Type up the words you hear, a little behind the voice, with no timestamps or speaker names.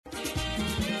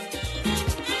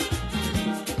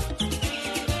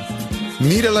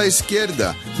Mira a la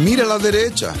izquierda, mira a la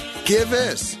derecha. ¿Qué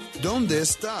ves? ¿Dónde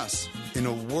estás? In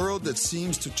a world that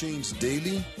seems to change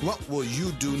daily, what will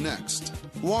you do next?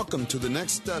 Welcome to the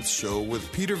Next Steps Show with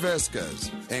Peter Vasquez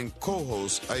and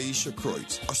co-host Aisha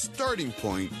Kreutz, a starting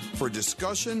point for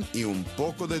discussion y un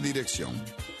poco de dirección.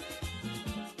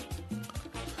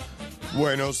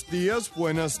 Buenos días,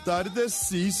 buenas tardes.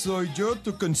 Sí, soy yo,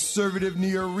 tu conservative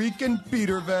Nuyorican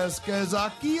Peter Vasquez,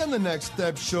 aquí on the Next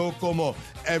Step Show como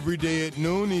every day at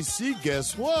noon. Y sí,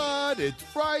 guess what? It's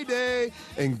Friday.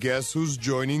 And guess who's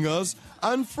joining us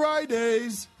on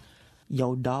Fridays?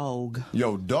 Yo, dog.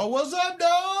 Yo, dog. What's up,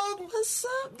 dog? What's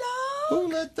up, dog? Who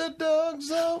let the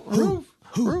dogs out? Roof.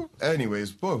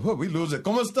 Anyways, boy, we lose it.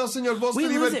 ¿Cómo está, señor Bosque We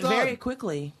lose Libertad? it very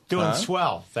quickly. Doing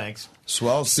swell, thanks.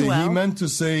 Swell. See, Swell. he meant to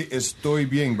say estoy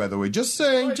bien, by the way. Just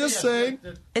saying, just saying.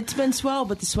 It's been swell,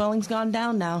 but the swelling's gone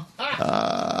down now.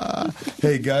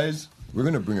 Hey, guys, we're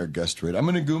going to bring our guest right. I'm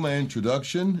going to do my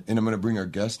introduction, and I'm going to bring our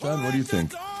guest on. What do you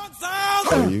think?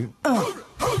 Are you?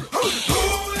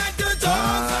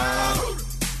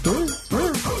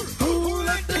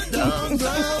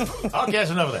 Okay,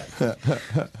 that's enough of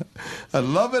that. I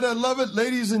love it.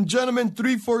 Ladies and gentlemen,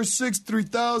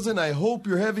 346-3000. I hope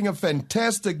you're having a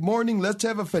fantastic morning. Let's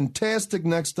have a fantastic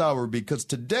next hour because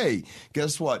today,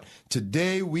 guess what?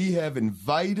 Today we have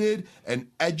invited an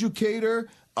educator,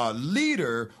 a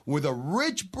leader with a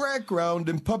rich background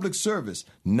in public service,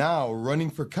 now running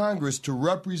for Congress to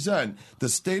represent the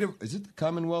state of, is it the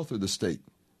Commonwealth or the state?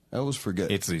 I always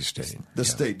forget. It's the state. The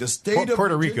state. The state of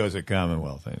Puerto Rico is a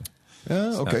Commonwealth.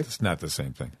 Okay. It's not the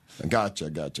same thing.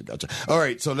 Gotcha. All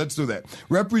right, so let's do that.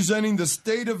 Representing the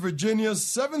state of Virginia's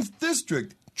 7th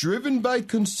District, driven by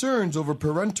concerns over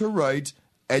parental rights,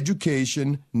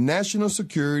 education, national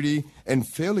security, and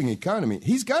failing economy.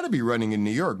 He's got to be running in New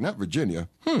York, not Virginia.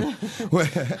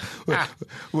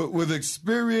 With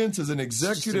experience as an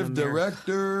executive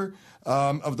director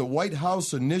of the White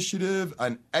House Initiative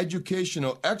on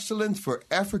Educational Excellence for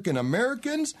African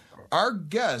Americans, our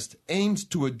guest aims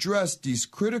to address these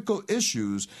critical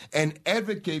issues and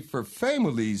advocate for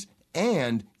families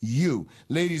and you.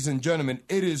 Ladies and gentlemen,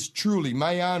 it is truly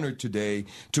my honor today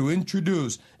to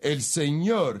introduce El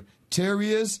Señor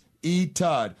Terius E.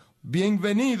 Todd.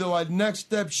 Bienvenido al Next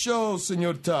Step Show,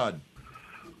 Señor Todd.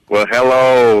 Well,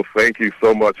 hello. Thank you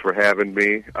so much for having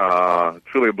me.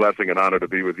 Truly a blessing and honor to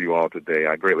be with you all today.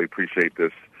 I greatly appreciate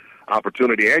this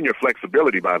opportunity and your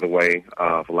flexibility, by the way,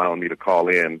 for allowing me to call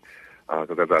in.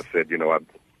 Because as I said,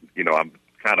 I'm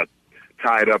kind of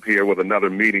tied up here with another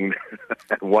meeting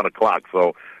at 1:00.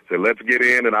 So let's get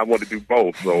in, and I want to do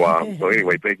both. So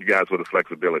anyway, thank you guys for the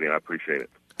flexibility. I appreciate it.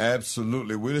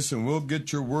 Absolutely. Well, listen, we'll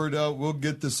get your word out. We'll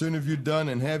get this interview done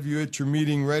and have you at your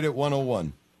meeting right at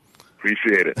 1:01.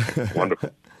 Appreciate it. Wonderful.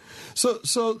 So,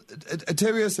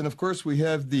 Terius, and of course we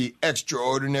have the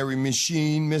extraordinary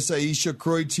machine, Miss Aisha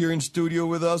Kreutz, here in studio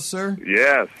with us, sir.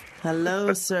 Yes.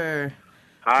 Hello, sir.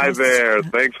 Hi Nice there.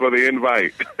 Thanks for the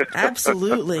invite.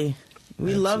 Absolutely.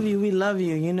 We love you. We love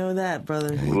you. You know that,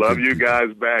 brother. Love you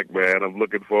guys back, man. I'm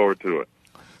looking forward to it.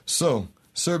 So,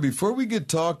 sir, before we get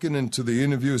talking into the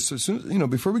interview,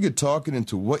 before we get talking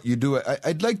into what you do,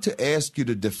 I'd like to ask you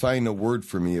to define a word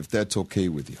for me, if that's okay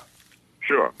with you.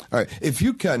 Sure. All right. If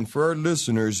you can, for our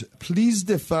listeners, please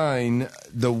define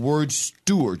the word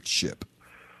stewardship.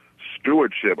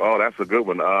 Stewardship. Oh, that's a good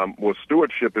one. Well,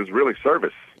 stewardship is really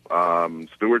service.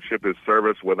 Stewardship is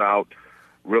service without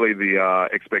really the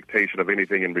expectation of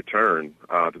anything in return,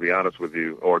 to be honest with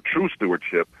you, or true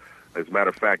stewardship. As a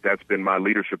matter of fact, that's been my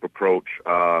leadership approach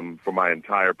for my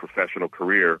entire professional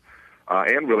career,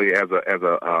 and really as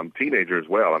a teenager as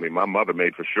well. I mean, my mother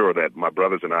made for sure that my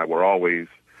brothers and I were always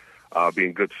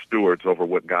being good stewards over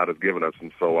what God has given us.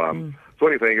 And so,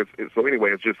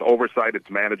 anyway, it's just oversight, it's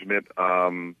management,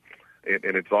 and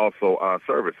it's also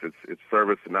service. It's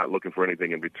service and not looking for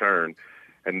anything in return.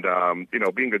 And,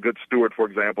 being a good steward, for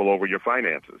example, over your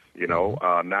finances,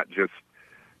 not just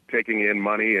taking in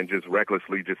money and just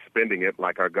recklessly just spending it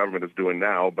like our government is doing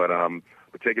now, but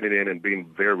taking it in and being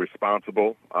very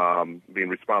responsible, being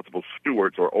responsible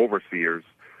stewards or overseers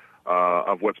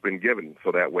of what's been given.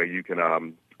 So that way you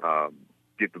can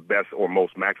get the best or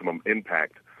most maximum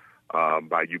impact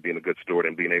by you being a good steward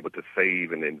and being able to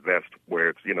save and invest where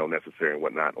it's, necessary and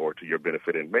whatnot, or to your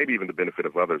benefit and maybe even the benefit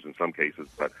of others in some cases.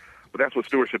 But that's what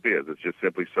stewardship is. It's just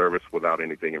simply service without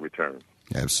anything in return.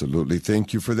 Absolutely.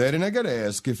 Thank you for that. And I got to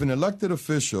ask, if an elected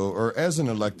official or as an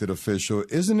elected official,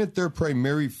 isn't it their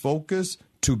primary focus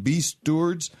to be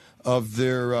stewards of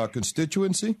their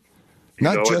constituency?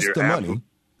 Not just the money.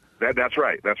 That's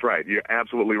right. That's right. You're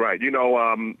absolutely right.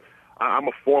 I'm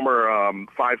a former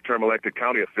 5-term elected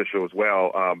county official as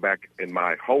well, back in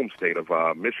my home state of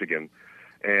Michigan.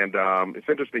 And it's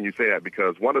interesting you say that,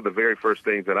 because one of the very first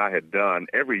things that I had done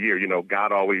every year,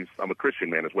 God always, I'm a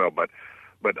Christian man as well, but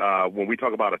when we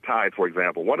talk about a tithe, for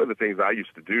example, one of the things I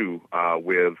used to do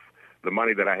with the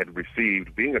money that I had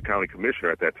received being a county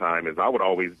commissioner at that time is I would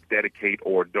always dedicate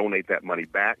or donate that money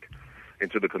back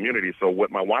into the community. So what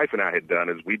my wife and I had done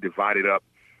is we divided up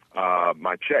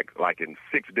my check like in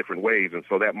 6 different ways. And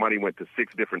so that money went to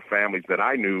 6 different families that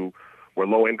I knew were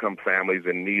low-income families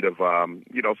in need of,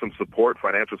 some support,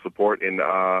 financial support in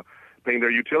paying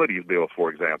their utilities bills, for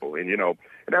example. And, and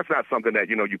that's not something that,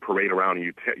 you parade around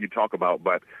and you talk about,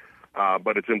 but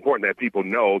it's important that people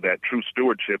know that true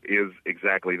stewardship is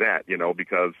exactly that,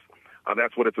 because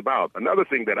that's what it's about. Another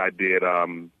thing that I did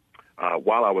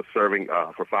while I was serving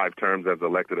for 5 terms as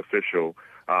elected official,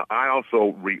 I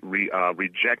also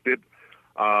rejected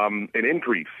an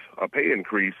increase, a pay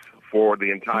increase for the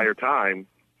entire time.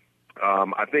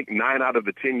 I think 9 out of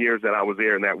the 10 years that I was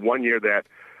there, and that 1 year that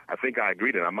I think I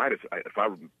agreed, and I might have, if I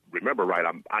remember right,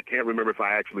 I can't remember if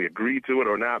I actually agreed to it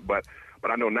or not, but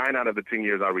I know 9 out of the 10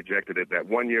 years I rejected it. That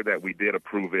 1 year that we did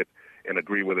approve it and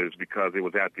agree with it is because it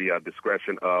was at the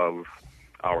discretion of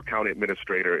our county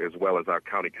administrator as well as our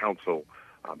county council,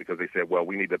 because they said, well,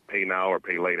 we need to pay now or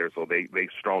pay later, so they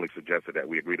strongly suggested that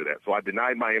we agree to that. So I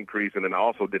denied my increase, and then I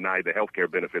also denied the health care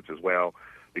benefits as well,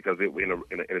 because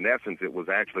in essence, it was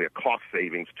actually a cost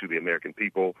savings to the American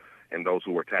people and those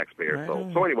who were taxpayers.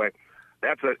 Right. So anyway,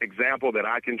 that's an example that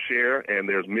I can share, and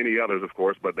there's many others, of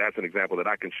course, but that's an example that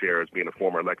I can share as being a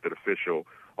former elected official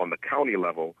on the county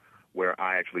level, where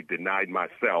I actually denied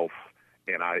myself,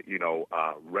 and I,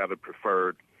 rather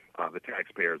preferred the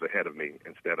taxpayers ahead of me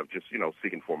instead of just,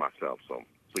 seeking for myself. So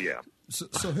yeah.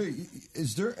 So, hey,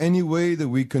 is there any way that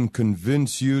we can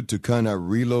convince you to kind of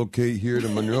relocate here to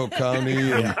Monroe County?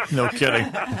 Yeah, no kidding.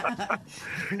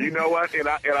 You know what? And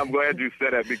I'm glad you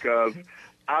said that, because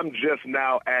I'm just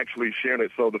now actually sharing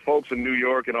it. So the folks in New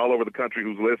York and all over the country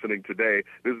who's listening today,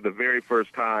 this is the very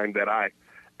first time that I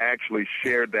actually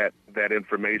shared that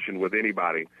information with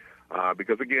anybody.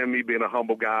 Because, again, me being a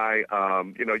humble guy,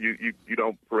 you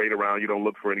don't parade around, you don't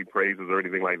look for any praises or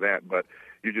anything like that, but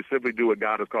you just simply do what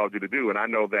God has called you to do. And I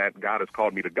know that God has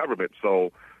called me to government,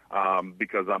 so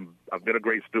because I've been a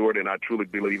great steward, and I truly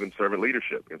believe in servant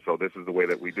leadership. And so this is the way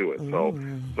that we do it.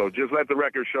 So just let the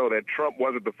record show that Trump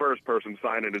wasn't the first person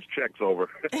signing his checks over.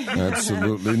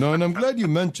 Absolutely. No, and I'm glad you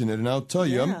mentioned it. And I'll tell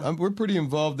you, we're pretty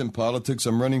involved in politics.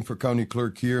 I'm running for county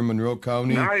clerk here in Monroe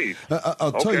County. Nice.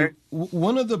 I'll tell you,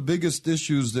 one of the biggest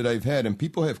issues that I've had, and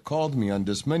people have called me on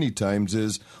this many times,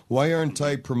 is why aren't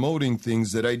I promoting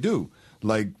things that I do?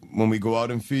 Like when we go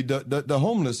out and feed the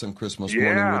homeless on Christmas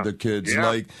morning with the kids. Yeah.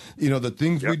 Like, the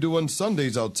things we do on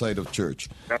Sundays outside of church.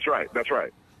 That's right.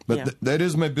 But that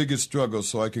is my biggest struggle,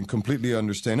 so I can completely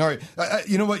understand. All right.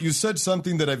 You know what? You said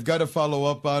something that I've got to follow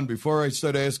up on before I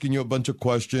start asking you a bunch of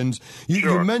questions.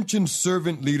 You mentioned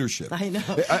servant leadership. I know.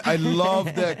 I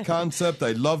love that concept.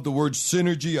 I love the word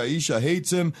synergy. Aisha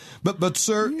hates him. But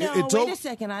sir, wait a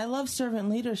second. I love servant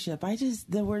leadership.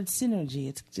 The word synergy.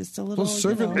 It's just a little. Well,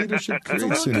 servant leadership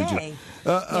creates synergy. Gay.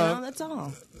 That's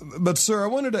all. But sir, I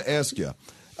wanted to ask you.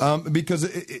 Because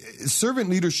servant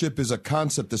leadership is a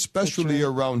concept, especially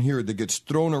around here, that gets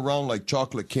thrown around like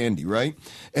chocolate candy, right?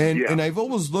 And I've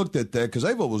always looked at that, because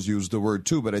I've always used the word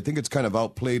too, but I think it's kind of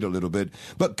outplayed a little bit.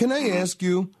 But can I ask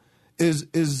you,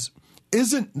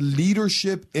 isn't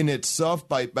leadership in itself,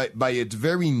 by its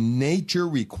very nature,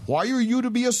 require you to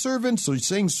be a servant? So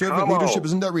saying servant leadership,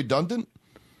 isn't that redundant?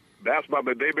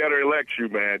 But they better elect you,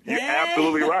 man. You're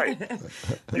absolutely right.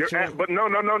 But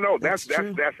no. That's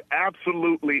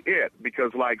absolutely it.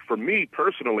 Because, like, for me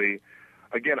personally,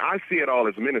 again, I see it all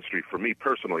as ministry for me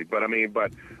personally. But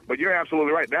you're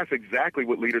absolutely right. That's exactly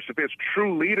what leadership is.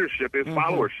 True leadership is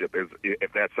followership,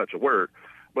 if that's such a word.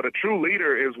 But a true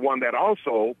leader is one that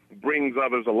also brings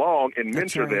others along and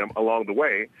mentor them along the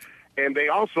way. And they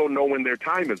also know when their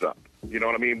time is up. You know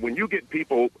what I mean? When you get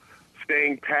people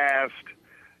staying past,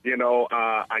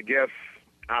 I guess,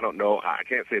 I don't know, I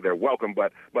can't say they're welcome,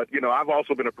 but I've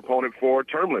also been a proponent for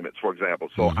term limits, for example.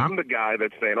 So I'm the guy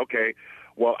that's saying, okay,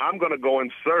 well, I'm going to go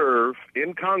and serve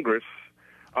in Congress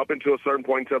up until a certain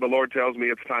point until the Lord tells me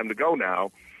it's time to go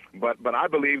now. But I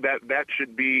believe that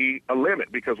should be a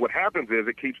limit, because what happens is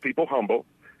it keeps people humble.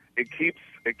 It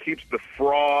keeps the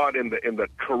fraud and the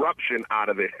corruption out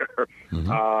of there.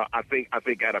 I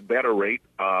think at a better rate.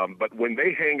 But when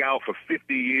they hang out for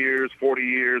 50 years, 40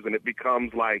 years, and it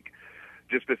becomes like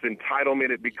just this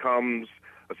entitlement, it becomes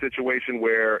a situation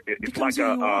where it's like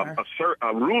a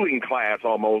ruling class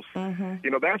almost.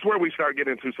 Mm-hmm. That's where we start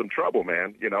getting into some trouble,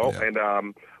 man.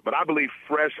 And but I believe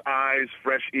fresh eyes,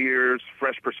 fresh ears,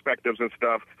 fresh perspectives and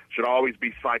stuff should always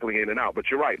be cycling in and out. But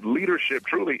you're right, leadership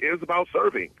truly is about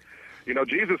serving.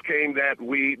 Jesus came that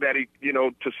he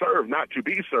to serve, not to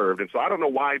be served. And so I don't know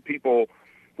why people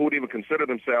who would even consider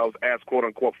themselves as quote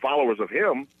unquote followers of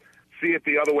him see it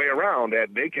the other way around,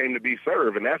 that they came to be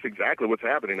served, and that's exactly what's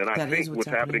happening. And I think what's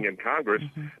happening in Congress,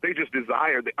 they just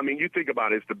desire, you think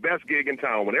about it, it's the best gig in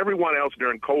town. When everyone else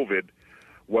during COVID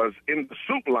was in the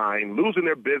soup line, losing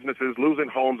their businesses, losing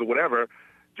homes or whatever,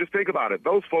 just think about it.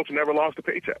 Those folks never lost a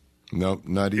paycheck. No,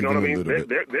 not even a little bit.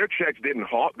 Their checks didn't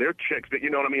halt. Their checks, They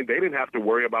didn't have to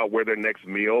worry about where their next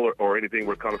meal or anything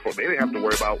were coming from. They didn't have to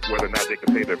worry about whether or not they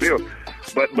could pay their bills.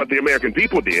 But the American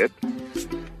people did.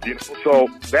 So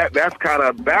that's kind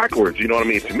of backwards,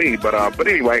 to me. But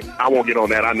anyway, I won't get on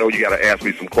that. I know you got to ask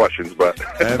me some questions, but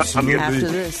absolutely. After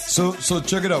this. So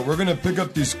check it out. We're gonna pick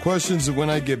up these questions when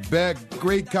I get back.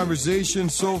 Great conversation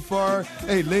so far.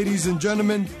 Hey, ladies and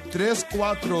gentlemen,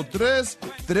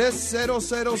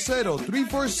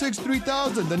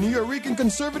 343-3000-346-3000. The New York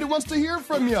Conservative wants to hear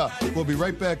from you. We'll be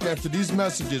right back after these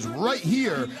messages right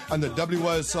here on the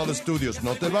WYSL Studios.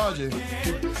 No te vayas.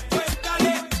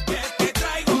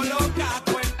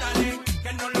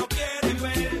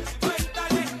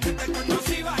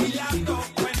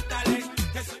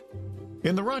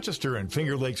 In the Rochester and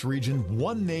Finger Lakes region,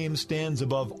 one name stands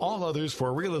above all others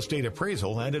for real estate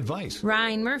appraisal and advice.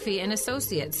 Ryan Murphy and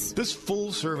Associates. This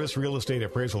full-service real estate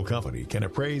appraisal company can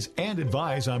appraise and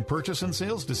advise on purchase and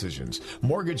sales decisions,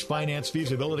 mortgage finance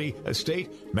feasibility,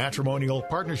 estate, matrimonial,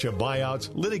 partnership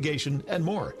buyouts, litigation, and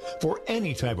more for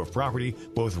any type of property,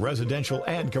 both residential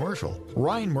and commercial.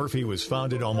 Ryan Murphy was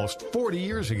founded almost 40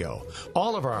 years ago.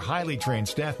 All of our highly trained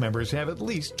staff members have at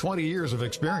least 20 years of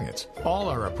experience. All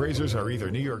our appraisers are either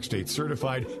New York State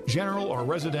certified general or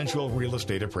residential real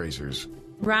estate appraisers.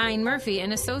 Ryan Murphy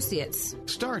and Associates.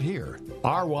 Start here.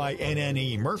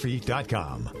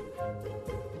 RYNNEMurphy.com.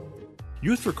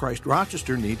 Youth for Christ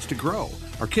Rochester needs to grow.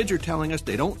 Our kids are telling us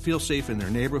they don't feel safe in their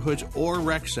neighborhoods or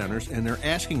rec centers, and they're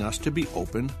asking us to be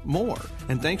open more.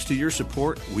 And thanks to your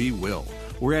support, we will.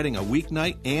 We're adding a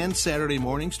weeknight and Saturday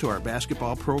mornings to our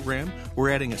basketball program.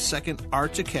 We're adding a second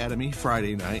Arts Academy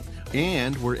Friday night.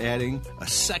 And we're adding a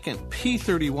second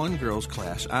P31 girls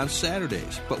class on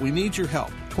Saturdays. But we need your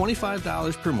help.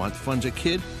 $25 per month funds a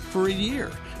kid for a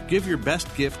year. Give your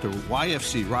best gift to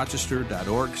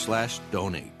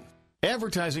yfcrochester.org/donate.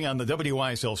 Advertising on the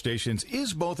WYSL stations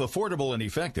is both affordable and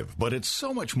effective, but it's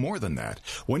so much more than that.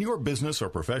 When your business or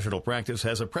professional practice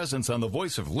has a presence on the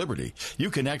Voice of Liberty, you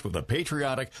connect with a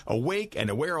patriotic, awake, and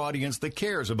aware audience that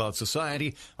cares about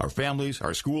society, our families,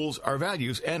 our schools, our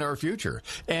values, and our future.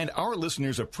 And our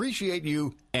listeners appreciate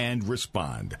you and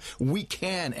respond. We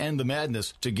can end the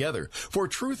madness together. For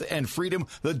truth and freedom,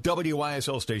 the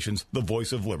WYSL stations, the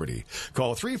Voice of Liberty.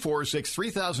 Call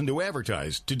 346-3000 to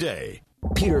advertise today.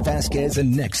 Peter Vasquez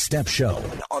and Next Step Show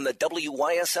on the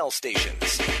WYSL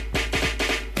stations.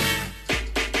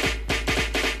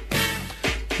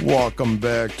 Welcome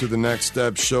back to the Next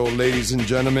Step Show, ladies and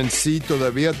gentlemen. Sí,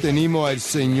 todavía tenemos al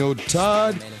señor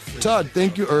Todd. Todd,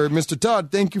 thank you, or Mr.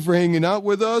 Todd, thank you for hanging out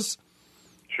with us.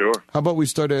 Sure. How about we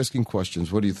start asking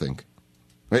questions? What do you think?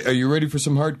 Are you ready for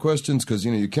some hard questions? Because,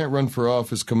 you can't run for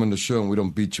office, come on the show, and we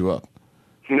don't beat you up.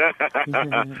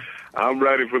 I'm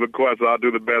ready for the question. I'll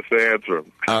do the best to answer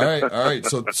them. All right.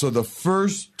 So the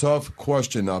first tough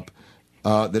question up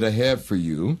that I have for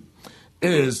you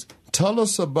is, tell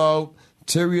us about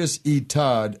Terius E.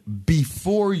 Todd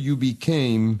before you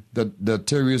became the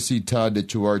Terius E. Todd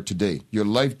that you are today. Your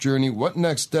life journey, what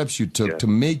next steps you took to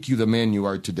make you the man you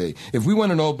are today. If we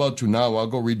want to know about you now, I'll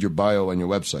go read your bio on your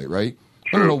website, right?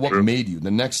 I don't know what made you,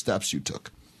 the next steps you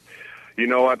took. You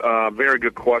know what? Very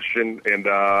good question, and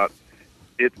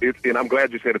and I'm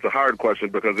glad you said it's a hard question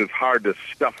because it's hard to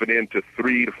stuff it into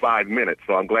 3 to 5 minutes.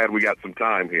 So I'm glad we got some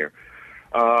time here.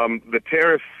 The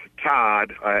Terius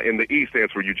Todd in the E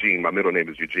stands for Eugene. My middle name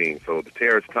is Eugene. So the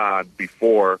Terius Todd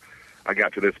before I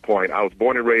got to this point. I was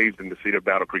born and raised in the city of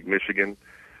Battle Creek, Michigan.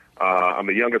 I'm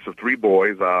the youngest of 3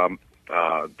 boys to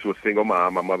a single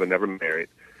mom. My mother never married.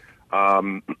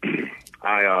 I,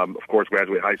 of course,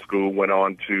 graduated high school, went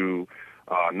on to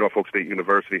Norfolk State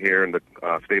University here in the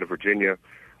state of Virginia,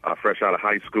 fresh out of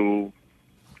high school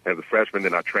as a freshman.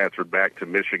 Then I transferred back to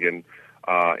Michigan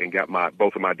and got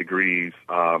both of my degrees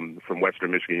from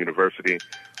Western Michigan University,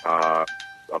 a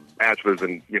bachelor's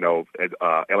in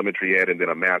elementary ed, and then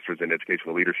a master's in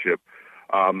educational leadership.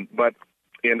 But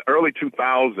in early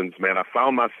 2000s, man, I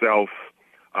found myself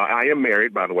I am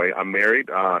married, by the way. I'm married,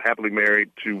 happily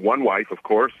married to one wife, of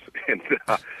course, and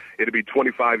it'll be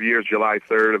 25 years July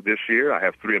 3rd of this year. I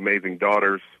have 3 amazing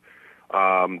daughters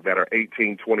that are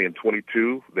 18, 20, and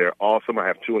 22. They're awesome. I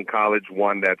have 2 in college,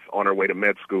 one that's on her way to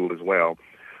med school as well.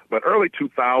 But early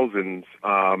 2000s,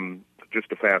 just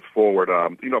to fast forward,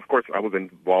 of course, I was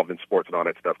involved in sports and all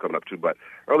that stuff coming up too, but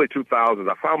early 2000s,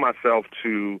 I found myself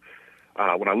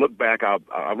when I look back,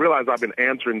 I realized I've been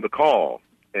answering the call.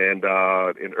 And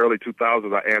in early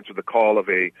 2000s, I answered the call of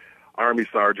a Army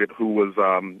sergeant who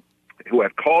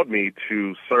had called me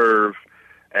to serve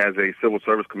as a civil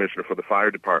service commissioner for the fire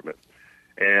department.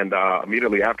 And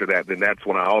immediately after that, then that's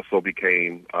when I also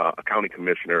became a county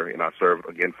commissioner, and I served,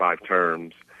 again, 5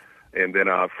 terms. And then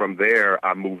from there,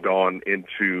 I moved on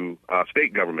into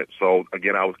state government. So,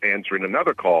 again, I was answering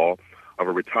another call of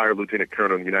a retired lieutenant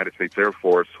colonel in the United States Air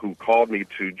Force who called me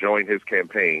to join his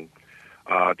campaign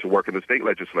to work in the state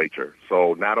legislature.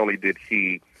 So not only did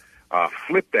he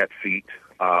flip that seat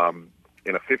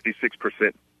in a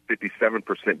 56%,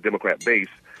 57% Democrat base,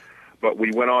 but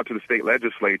we went on to the state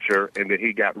legislature, and then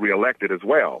he got reelected as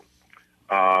well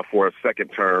for a second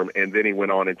term, and then he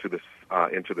went on into the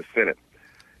Senate.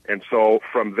 And so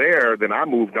from there, then I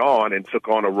moved on and took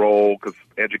on a role, because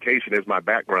education is my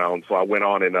background, so I went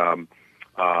on and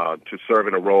to serve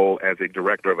in a role as a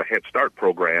director of a Head Start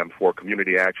program for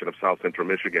Community Action of South Central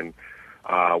Michigan,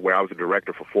 where I was a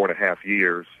director for 4.5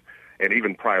 years. And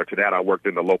even prior to that, I worked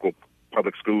in the local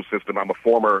public school system. I'm a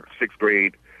former 6th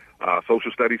grade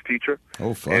social studies teacher.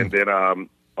 Oh, fun. And then, and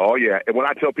when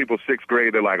I tell people 6th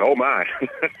grade, they're like, oh, my.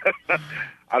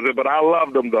 I said, but I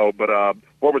loved them, though. But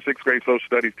former 6th grade social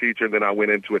studies teacher, and then I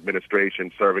went into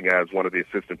administration, serving as one of the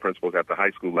assistant principals at the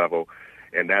high school level.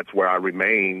 And that's where I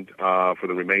remained for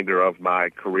the remainder of my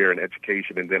career in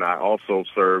education. And then I also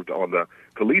served on the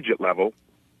collegiate level.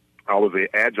 I was an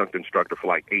adjunct instructor for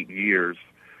like 8 years.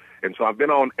 And so I've been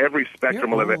on every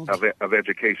spectrum of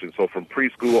education, so from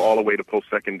preschool all the way to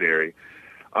post-secondary.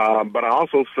 But I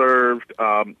also served,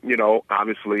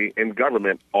 obviously in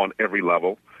government on every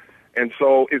level. And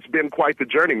so it's been quite the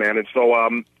journey, man. And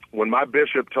so when my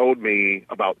bishop told me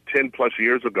about 10-plus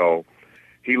years ago,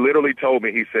 he literally told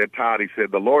me, he said, Todd, he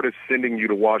said, the Lord is sending you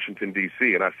to Washington,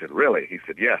 D.C. And I said, really? He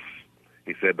said, yes.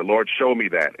 He said, the Lord showed me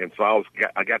that. And so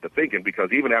I got to thinking,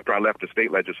 because even after I left the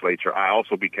state legislature, I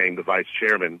also became the vice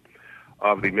chairman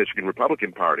of the Michigan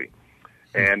Republican Party.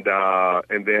 And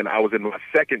then I was in my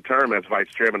second term as vice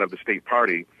chairman of the state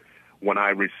party when I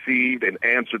received and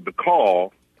answered the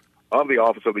call of the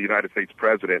office of the United States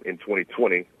President in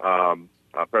 2020,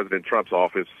 President Trump's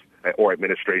office or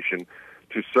administration,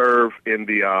 to serve in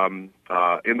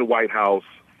the White House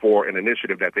for an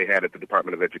initiative that they had at the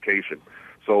Department of Education.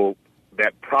 So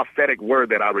that prophetic word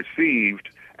that I received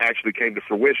actually came to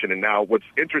fruition. And now what's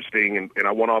interesting, and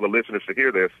I want all the listeners to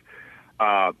hear this,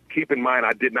 keep in mind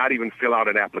I did not even fill out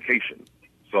an application.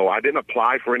 So I didn't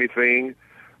apply for anything.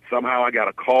 Somehow I got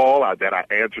a call that I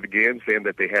answered again saying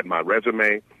that they had my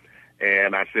resume.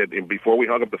 And I said, and before we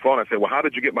hung up the phone, I said, well, how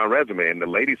did you get my resume? And the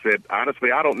lady said,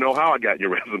 honestly, I don't know how I got your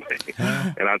resume.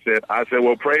 And I said,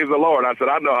 well, praise the Lord. I said,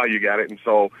 I know how you got it. And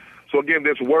so again,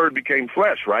 this word became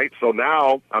flesh, right? So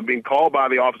now I'm being called by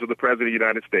the office of the President of the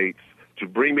United States to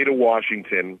bring me to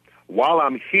Washington. While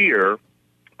I'm here,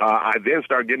 I then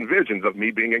start getting visions of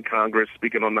me being in Congress,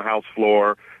 speaking on the House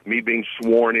floor, me being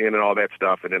sworn in and all that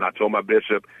stuff. And then I told my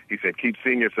bishop, he said, keep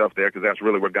seeing yourself there, because that's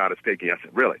really where God is taking you. I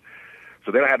said, really?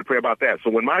 So then I had to pray about that.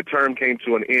 So when my term came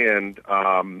to an end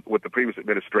with the previous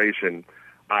administration,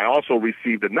 I also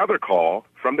received another call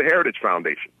from the Heritage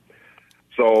Foundation.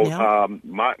 So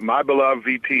my beloved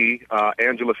VP,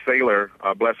 Angela Saylor,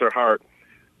 bless her heart,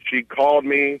 she called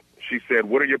me. She said,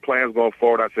 what are your plans going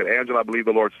forward? I said, Angela, I believe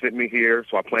the Lord sent me here,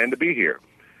 so I plan to be here.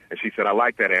 And she said, I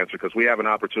like that answer, because we have an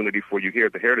opportunity for you here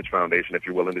at the Heritage Foundation if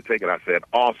you're willing to take it. I said,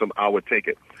 awesome, I would take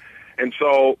it. And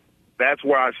so that's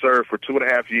where I served for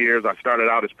 2.5 years. I started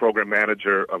out as program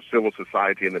manager of civil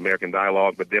society and the American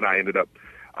Dialogue, but then I ended up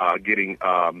getting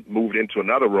moved into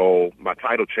another role. My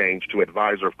title changed to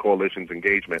advisor of coalitions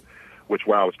engagement,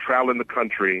 where I was traveling the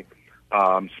country,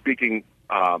 speaking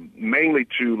mainly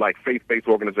to like faith-based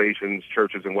organizations,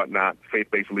 churches and whatnot,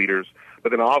 faith-based leaders.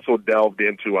 But then I also delved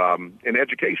into in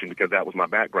education, because that was my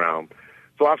background.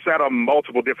 So I've sat on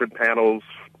multiple different panels,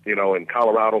 in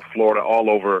Colorado, Florida,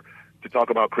 all over, to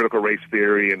talk about critical race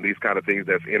theory and these kind of things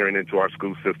that's entering into our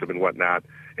school system and whatnot,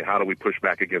 and how do we push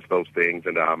back against those things.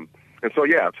 And so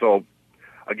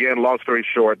again, long story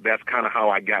short, that's kind of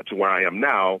how I got to where I am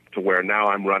now, to where now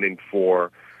I'm running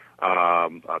for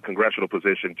a congressional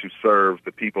position to serve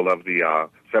the people of the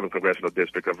 7th Congressional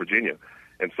District of Virginia.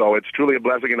 And so it's truly a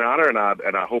blessing and honor, and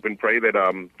I hope and pray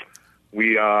that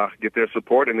we get their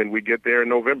support, and then we get there in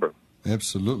November.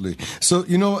 Absolutely. So,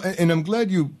 and I'm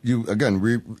glad you again,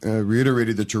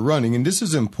 reiterated that you're running, and this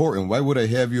is important. Why would I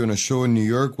have you on a show in New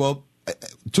York? Well,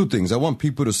 two things. I want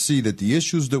people to see that the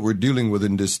issues that we're dealing with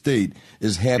in this state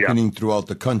is happening throughout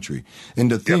the country.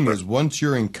 And the thing is, once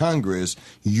you're in Congress,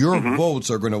 your votes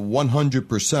are going to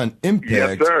 100%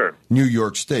 impact New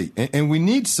York State. And we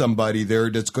need somebody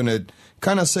there that's going to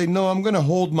kind of say, no, I'm going to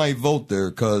hold my vote there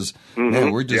because,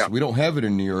 man, we don't have it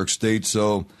in New York State.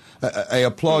 So I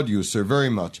applaud you, sir,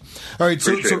 very much. All right,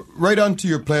 so right on to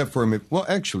your platform. Well,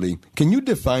 actually, can you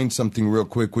define something real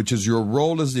quick, which is your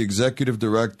role as the executive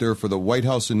director for the White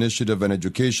House Initiative on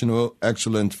Educational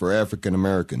Excellence for African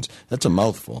Americans? That's a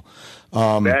mouthful.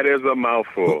 That is a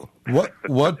mouthful. What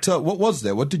was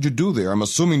that? What did you do there? I'm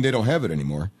assuming they don't have it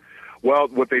anymore. Well,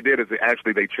 what they did is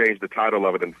they changed the title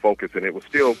of it and focus, and it was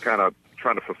still kind of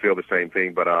trying to fulfill the same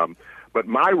thing, But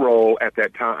my role at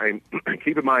that time,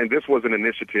 keep in mind, this was an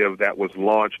initiative that was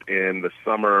launched in the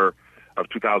summer of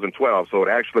 2012. So it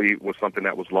actually was something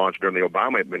that was launched during the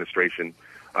Obama administration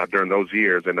during those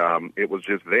years. And it was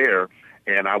just there.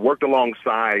 And I worked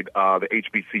alongside the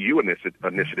HBCU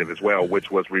initiative as well,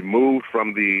 which was removed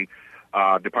from the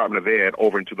Department of Ed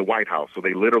over into the White House. So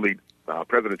they literally,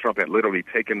 President Trump had literally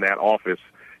taken that office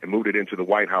and moved it into the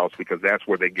White House because that's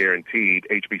where they guaranteed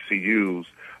HBCUs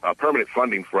permanent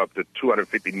funding for up to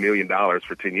 $250 million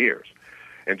for 10 years.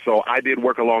 And so I did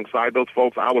work alongside those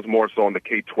folks. I was more so on the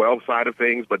K-12 side of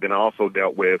things, but then I also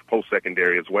dealt with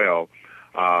post-secondary as well,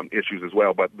 issues as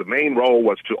well. But the main role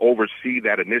was to oversee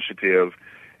that initiative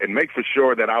and make for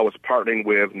sure that I was partnering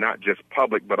with not just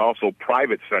public but also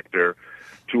private sector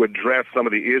to address some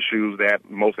of the issues that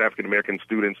most African-American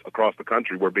students across the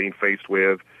country were being faced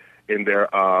with in their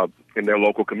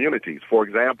local communities. For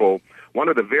example, one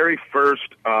of the very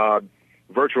first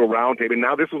virtual roundtable,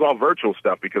 now this was all virtual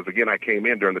stuff because, again, I came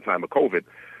in during the time of COVID,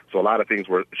 so a lot of things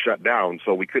were shut down,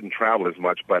 so we couldn't travel as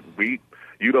much, but we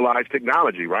utilized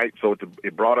technology, right? So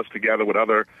it brought us together with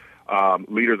other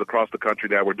leaders across the country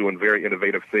that were doing very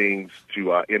innovative things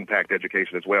to impact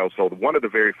education as well. So one of the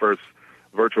very first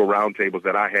virtual roundtables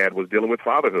that I had was dealing with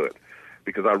fatherhood,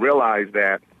 because I realized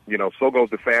that, so goes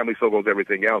the family, so goes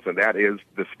everything else, and that is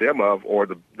the stem of, or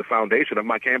the foundation of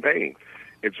my campaign.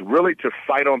 It's really to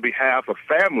fight on behalf of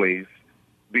families,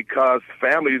 because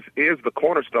families is the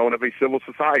cornerstone of a civil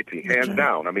society, hands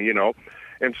down. I mean,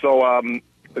 and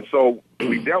so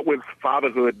we dealt with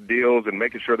fatherhood deals and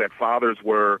making sure that fathers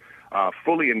were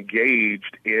fully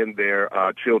engaged in their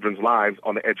children's lives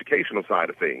on the educational side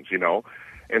of things,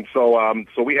 And so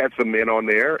we had some men on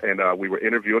there, and we were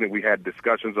interviewing, and we had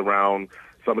discussions around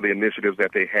some of the initiatives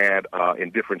that they had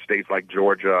in different states like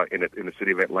Georgia, in the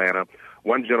city of Atlanta.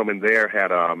 One gentleman there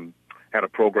had a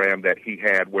program that he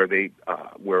had where they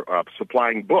were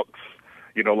supplying books,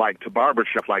 like to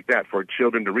barbershops like that, for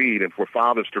children to read and for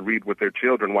fathers to read with their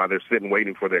children while they're sitting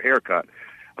waiting for their haircut,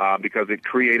 because it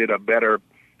created a better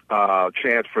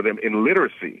chance for them in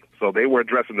literacy. So they were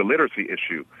addressing the literacy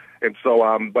issue. And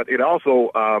so, but it also,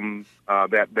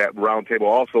 that roundtable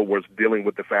also was dealing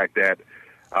with the fact that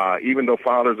even though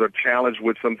fathers are challenged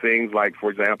with some things, like, for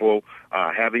example,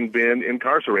 having been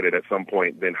incarcerated at some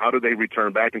point, then how do they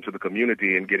return back into the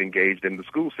community and get engaged in the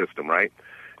school system, right?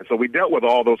 And so we dealt with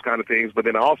all those kind of things, but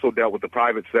then also dealt with the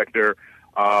private sector,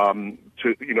 to,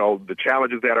 the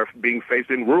challenges that are being faced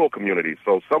in rural communities.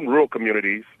 So some rural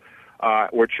communities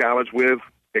were challenged with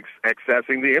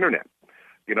accessing the internet,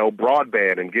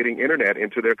 broadband and getting internet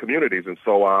into their communities. And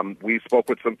so we spoke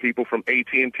with some people from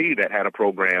AT&T that had a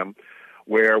program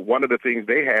where one of the things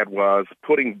they had was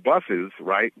putting buses,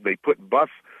 right? They put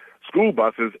school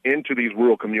buses into these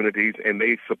rural communities, and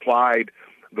they supplied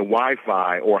the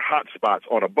Wi-Fi or hotspots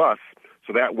on a bus,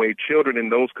 so that way children in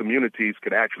those communities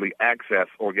could actually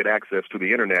get access to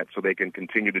the internet so they can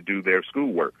continue to do their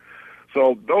schoolwork.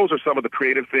 So those are some of the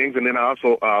creative things. And then I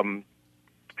also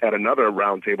had another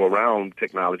roundtable around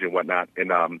technology and whatnot,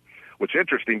 and which is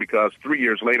interesting because 3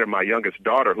 years later, my youngest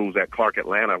daughter, who's at Clark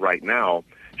Atlanta right now,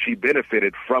 she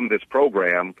benefited from this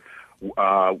program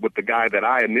with the guy that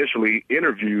I initially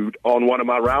interviewed on one of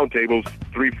my roundtables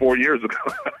 3-4 years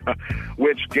ago,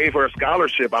 which gave her a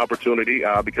scholarship opportunity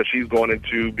because she's going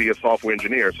into be a software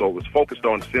engineer. So it was focused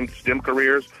on STEM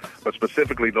careers, but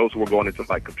specifically those who were going into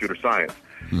like computer science.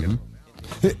 Mm-hmm.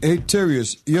 Hey,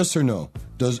 Terrius, yes or no?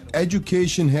 Does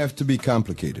education have to be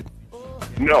complicated?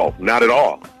 No, not at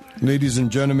all. Ladies and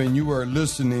gentlemen, you are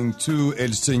listening to El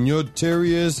Señor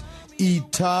Terrius E.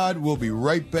 Todd. We'll be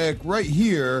right back right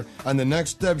here on the Next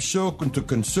Step Show con tu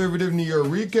conservative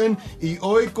Nuyorican. Y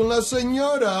hoy con la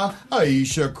señora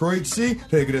Aisha Kreutzy.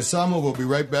 Regresamos. We'll be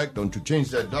right back. Don't you change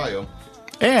that dial.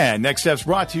 And Next Step's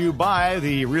brought to you by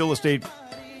the real estate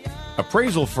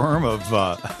appraisal firm of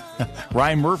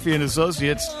Ryan Murphy and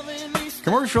Associates.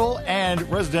 Commercial and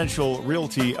residential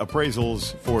realty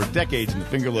appraisals for decades in the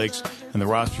Finger Lakes and the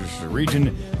Rochester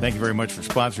region. Thank you very much for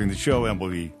sponsoring the show, and we'll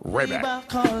be right back.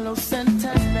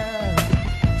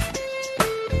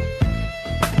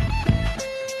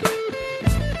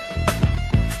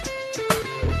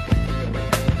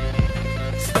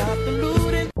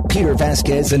 Peter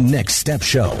Vasquez and Next Step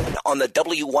Show on the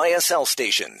WYSL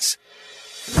stations.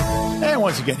 And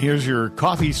once again, here's your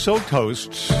coffee-soaked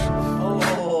host,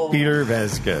 Peter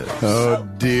Vasquez. Oh,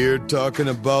 dear. Talking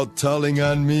about telling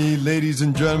on me. Ladies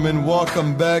and gentlemen,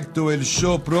 welcome back to El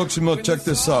Show Próximo. Check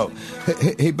this out.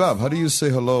 Hey, Bob, how do you say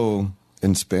hello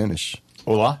in Spanish?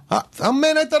 Hola. Oh,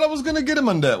 man, I thought I was going to get him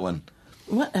on that one.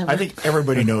 Whatever. I think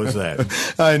everybody knows that.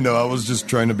 I know. I was just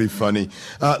trying to be funny.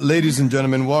 Ladies and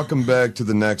gentlemen, welcome back to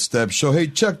the Next Step Show. Hey,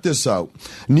 check this out.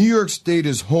 New York State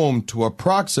is home to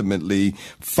approximately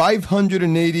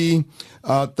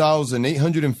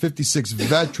 580,856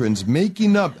 veterans,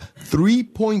 making up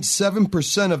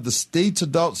 3.7% of the state's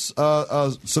adult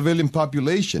civilian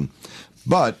population.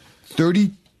 But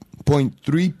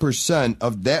 30.3%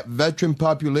 of that veteran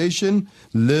population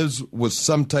lives with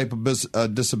some type of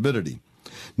disability.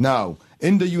 Now,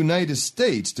 in the United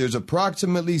States, there's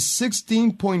approximately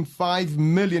 16.5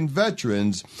 million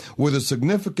veterans, with a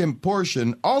significant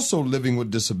portion also living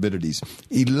with disabilities,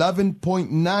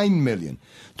 11.9 million.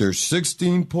 There's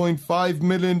 16.5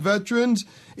 million veterans,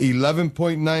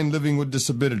 11.9 living with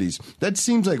disabilities. That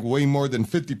seems like way more than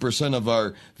 50% of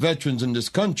our veterans in this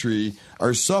country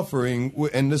are suffering.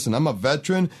 And listen, I'm a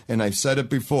veteran, and I've said it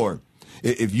before.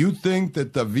 If you think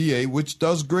that the VA, which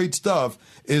does great stuff,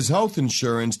 is health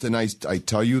insurance, then I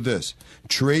tell you this.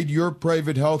 Trade your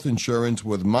private health insurance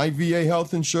with my VA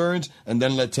health insurance, and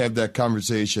then let's have that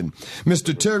conversation.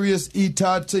 Mr. Terius E.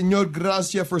 Todd, Señor,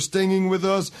 gracias for staying with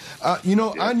us. On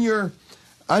your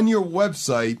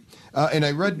website, and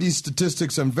I read these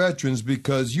statistics on veterans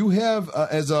because you have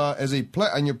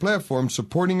on your platform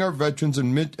supporting our veterans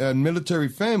and military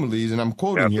families, and I'm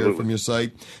quoting here from your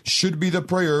site, should be the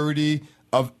priority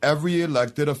of every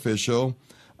elected official.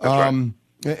 That's right.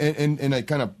 And I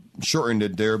kind of shortened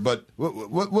it there, but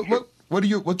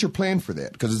what's your plan for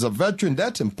that? Because as a veteran,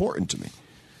 that's important to me.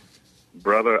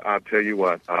 Brother, I'll tell you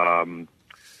what.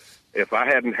 If I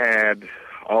hadn't had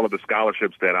all of the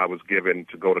scholarships that I was given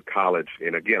to go to college,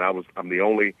 and again, I'm the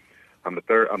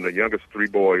youngest three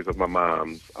boys of my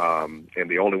mom's, and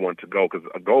the only one to go, because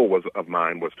a goal of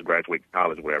mine was to graduate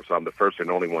college or whatever. So I'm the first and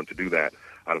only one to do that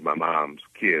out of my mom's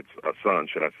kids, son,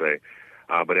 should I say.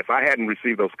 But if I hadn't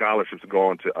received those scholarships to go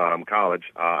on to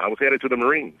college, I was headed to the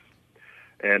Marines.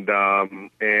 And the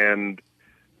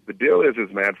deal is,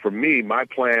 man, for me, my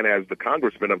plan as the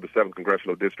congressman of the 7th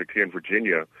Congressional District here in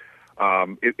Virginia,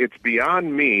 it's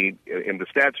beyond me, in the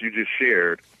stats you just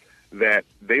shared, that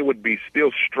they would be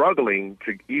still struggling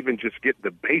to even just get the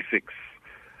basic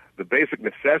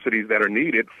necessities that are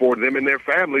needed for them and their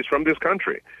families from this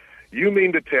country. You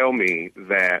mean to tell me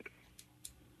that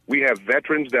we have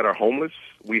veterans that are homeless,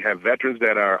 we have veterans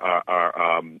that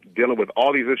are dealing with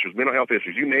all these issues, mental health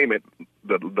issues, you name it,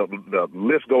 the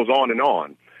list goes on and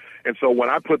on. And so when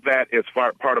I put that as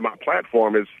part of my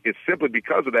platform, it's simply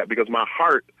because of that, because my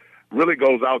heart really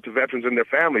goes out to veterans and their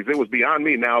families. It was beyond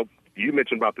me. Now, you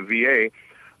mentioned about the VA.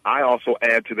 I also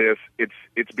add to this, it's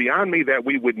beyond me that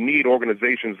we would need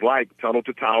organizations like Tunnel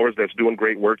to Towers that's doing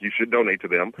great work. You should donate to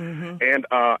them. Mm-hmm.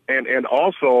 And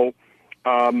also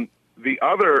the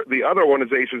other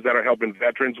organizations that are helping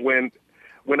veterans when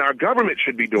our government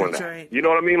should be doing that. Right. You know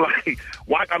what I mean? Like,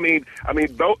 why? I mean,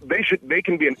 they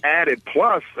can be an added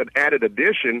plus, an added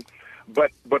addition,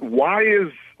 but why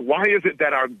is it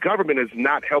that our government is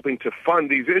not helping to fund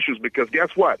these issues? Because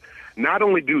guess what? Not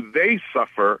only do they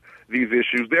suffer these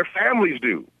issues, their families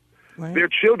do. Right. Their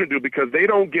children do, because they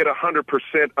don't get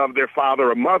 100% of their father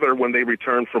or mother when they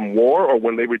return from war or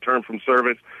when they return from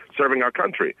serving our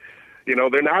country. You know,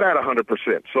 they're not at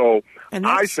 100%. So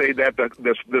I say that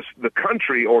the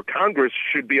country or Congress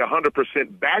should be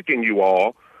 100% backing you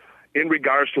all in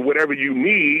regards to whatever you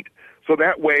need, so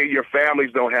that way your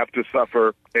families don't have to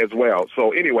suffer as well.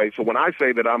 So anyway, so when I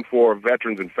say that I'm for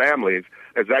veterans and families,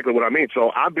 exactly what I mean.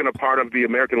 So I've been a part of the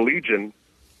American Legion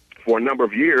for a number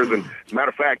of years. And as a matter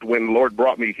of fact, when the Lord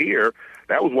brought me here,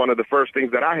 that was one of the first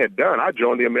things that I had done. I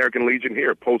joined the American Legion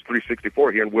here, Post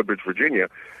 364 here in Woodbridge, Virginia,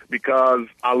 because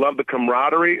I love the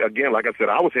camaraderie. Again, like I said,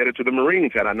 I was headed to the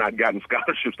Marines had I not gotten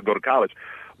scholarships to go to college.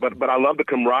 But I love the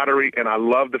camaraderie, and I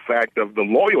love the fact of the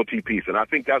loyalty piece. And I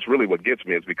think that's really what gets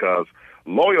me, is because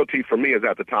loyalty for me is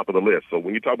at the top of the list. So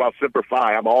when you talk about Semper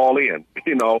Fi, I'm all in,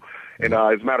 you know. And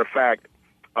as a matter of fact,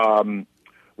 when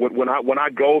I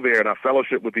go there and I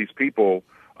fellowship with these people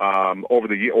over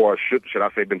the year, or should I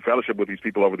say, been fellowship with these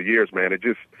people over the years, man, it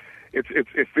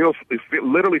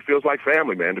literally feels like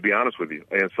family, man, to be honest with you.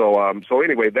 And so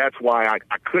anyway, that's why I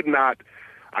could not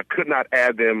not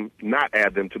add them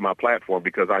to my platform,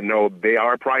 because I know they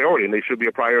are a priority, and they should be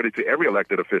a priority to every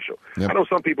elected official. Yep. I know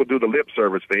some people do the lip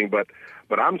service thing, but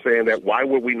I'm saying that why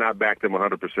would we not back them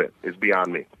 100%? It's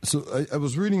beyond me. So I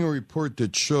was reading a report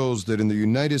that shows that in the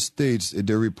United States,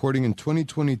 they're reporting in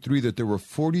 2023 that there were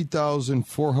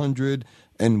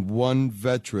 40,401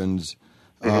 veterans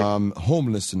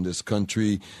homeless in this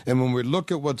country. And when we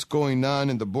look at what's going on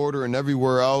in the border and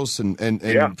everywhere else,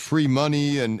 and free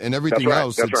money and everything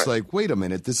else, it's like, wait a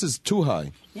minute, this is too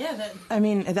high. Yeah,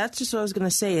 that's just what I was going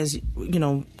to say is,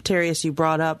 Terry, as you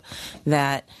brought up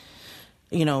that,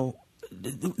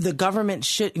 the government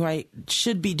should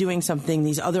be doing something.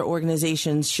 These other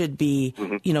organizations should be,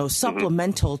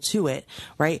 supplemental to it,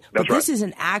 right? But this is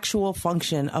an actual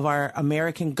function of our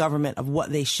American government, of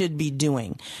what they should be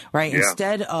doing, right? Yeah.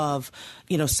 Instead of,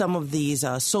 some of these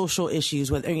social issues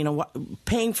with,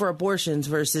 paying for abortions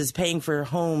versus paying for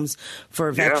homes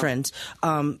for veterans.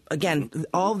 Again,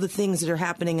 all the things that are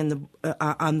happening in the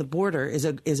on the border is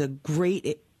a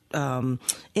great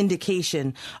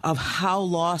indication of how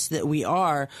lost that we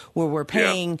are, where we're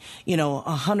paying,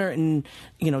 $100 and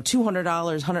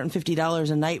 $200,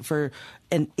 $150 a night for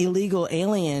an illegal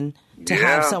alien to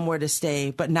have somewhere to stay,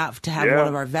 but not to have one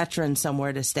of our veterans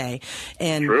somewhere to stay.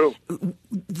 And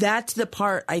that's the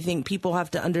part I think people have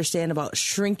to understand about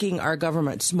shrinking our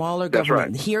government, smaller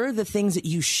government. Right. Here are the things that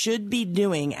you should be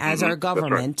doing as our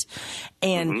government.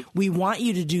 And we want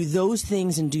you to do those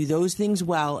things and do those things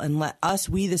well, and let us,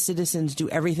 we the citizens, do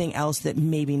everything else that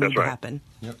maybe need to happen.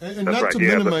 Yeah. And not to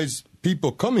minimize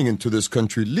people coming into this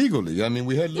country legally. I mean,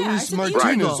 we had Luis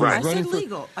Martinez running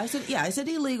for... I said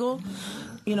illegal.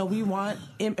 We want,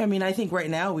 I think right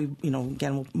now we,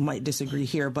 again, we might disagree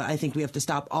here, but I think we have to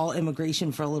stop all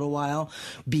immigration for a little while,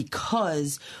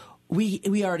 because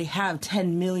we already have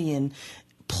 10 million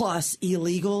plus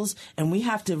illegals, and we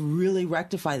have to really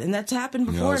rectify that. And that's happened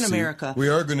before in America. We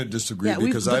are going to disagree,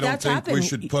 because I don't think we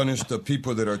should punish the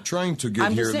people that are trying to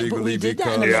get here legally,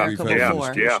 because we've had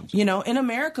restrictions. In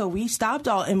America, we stopped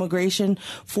all immigration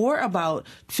for about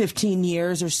 15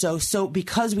 years or so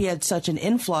because we had such an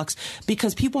influx,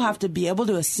 because people have to be able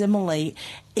to assimilate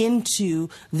into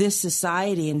this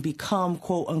society and become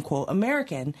quote unquote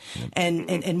American.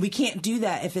 And we can't do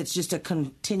that if it's just a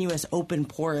continuous open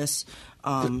porous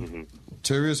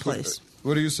place.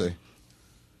 What do you say?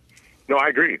 No, I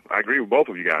agree. I agree with both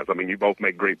of you guys. I mean, you both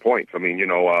make great points. I mean,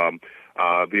 the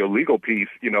illegal piece,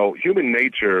 human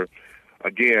nature,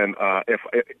 again, if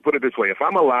put it this way, if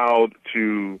I'm allowed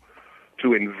to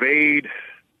invade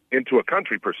into a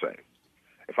country per se,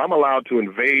 if I'm allowed to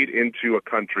invade into a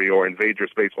country or invade your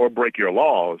space or break your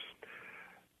laws,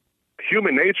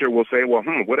 human nature will say, well,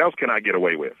 what else can I get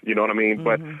away with? You know what I mean?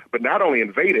 But not only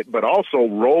invade it, but also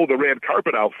roll the red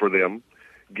carpet out for them,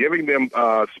 giving them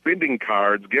spending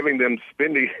cards, giving them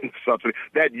spending subsidy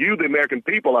that you, the American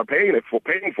people, are paying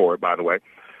for it, by the way.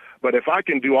 But if I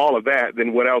can do all of that,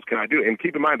 then what else can I do? And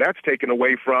keep in mind, that's taken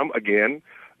away from, again,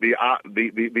 the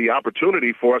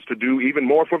opportunity for us to do even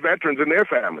more for veterans and their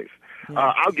families.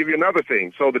 I'll give you another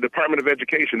thing. So the Department of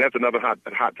Education, that's another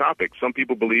hot topic. Some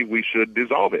people believe we should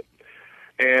dissolve it.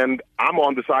 And I'm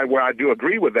on the side where I do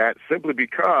agree with that, simply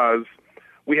because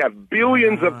we have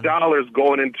billions of dollars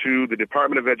going into the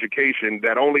Department of Education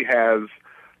that only has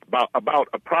about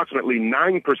approximately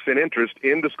 9% interest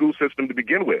in the school system to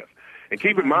begin with. And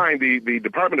keep in mind, the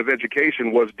Department of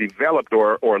Education was developed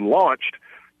or launched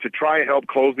to try and help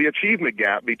close the achievement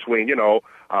gap between,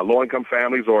 low-income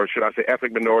families, or should I say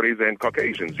ethnic minorities, and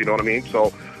Caucasians. You know what I mean?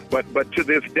 So, but to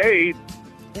this day,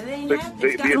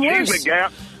 the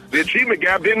achievement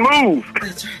gap didn't move.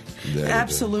 That's right.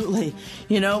 Absolutely.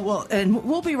 And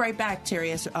we'll be right back,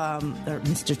 Terry,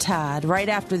 Mr. Todd, right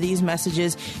after these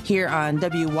messages here on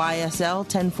WYSL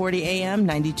 1040 AM,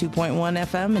 92.1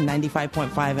 FM, and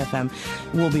 95.5 FM.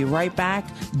 We'll be right back.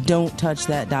 Don't touch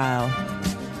that dial.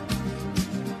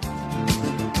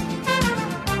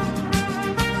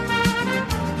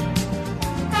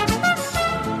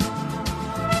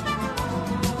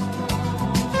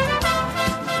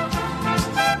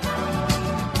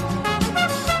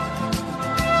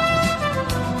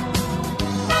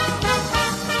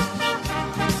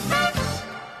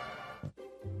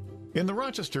 In the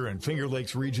Rochester and Finger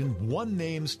Lakes region, one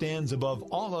name stands above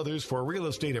all others for real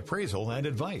estate appraisal and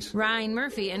advice. Ryan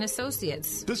Murphy and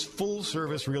Associates. This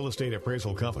full-service real estate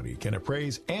appraisal company can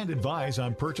appraise and advise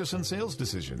on purchase and sales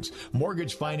decisions,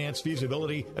 mortgage finance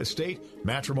feasibility, estate,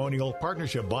 matrimonial,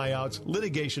 partnership buyouts,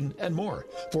 litigation, and more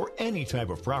for any type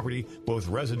of property, both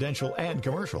residential and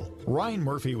commercial. Ryan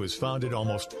Murphy was founded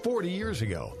almost 40 years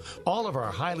ago. All of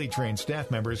our highly trained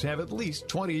staff members have at least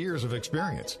 20 years of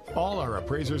experience. All our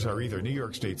appraisers are either New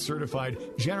York State certified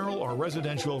general or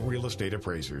residential real estate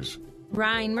appraisers.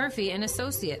 Ryan Murphy and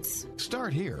Associates.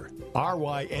 Start here.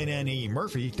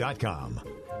 RYNNEMurphy.com.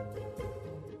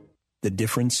 The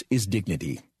difference is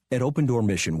dignity. At Open Door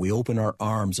Mission, we open our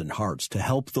arms and hearts to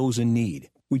help those in need.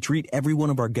 We treat every one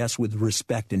of our guests with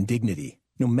respect and dignity.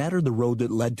 No matter the road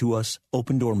that led to us,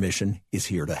 Open Door Mission is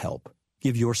here to help.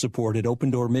 Give your support at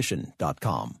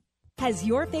opendoormission.com. Has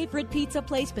your favorite pizza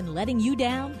place been letting you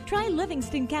down? Try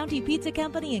Livingston County Pizza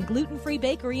Company and Gluten Free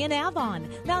Bakery in Avon.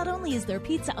 Not only is their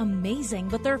pizza amazing,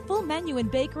 but their full menu and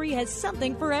bakery has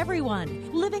something for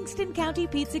everyone. Livingston County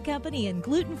Pizza Company and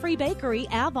Gluten Free Bakery,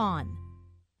 Avon.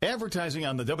 Advertising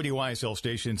on the WYSL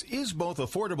stations is both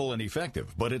affordable and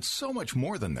effective, but it's so much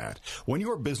more than that. When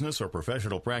your business or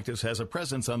professional practice has a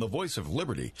presence on the Voice of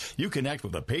Liberty, you connect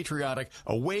with a patriotic,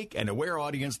 awake, and aware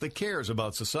audience that cares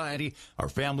about society, our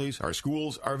families, our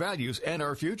schools, our values, and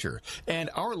our future.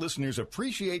 And our listeners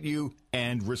appreciate you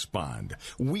and respond.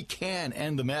 We can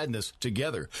end the madness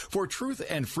together. For truth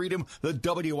and freedom, the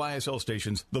WYSL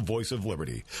stations, the Voice of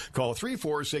Liberty. Call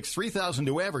 346-3000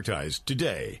 to advertise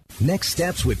today. Next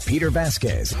Steps with Peter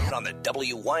Vasquez on the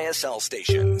WYSL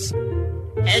stations.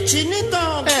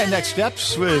 And Next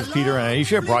Steps with Peter and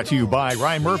Aisha, brought to you by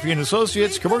Ryan Murphy and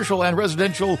Associates, commercial and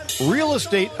residential real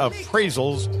estate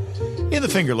appraisals in the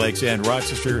Finger Lakes and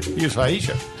Rochester. Here's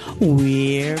Aisha.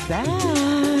 We're back.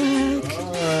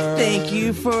 Thank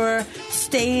you for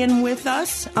staying with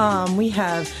us. We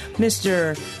have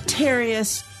Mr.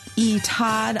 Terrius E.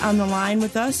 Todd on the line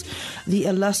with us, the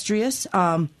illustrious.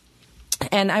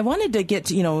 And I wanted to get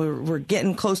to, we're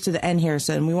getting close to the end here,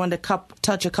 so we wanted to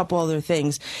touch a couple other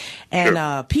things. And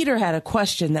sure. Peter had a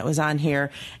question that was on here,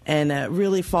 and it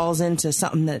really falls into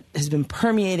something that has been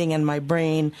permeating in my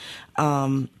brain,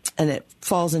 and it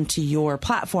falls into your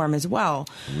platform as well.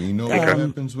 We know what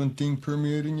happens when things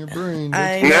permeate in your brain.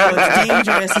 I know, it's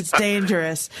dangerous. It's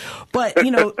dangerous. But,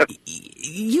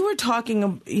 you were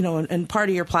talking, and part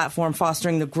of your platform,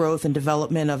 fostering the growth and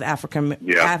development of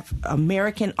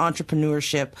American entrepreneurship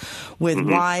with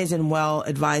wise and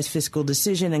well-advised fiscal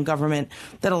decision and government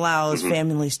that allows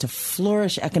families to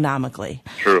flourish economically.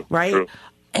 True. Right? True.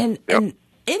 And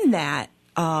in that,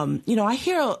 I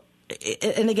hear...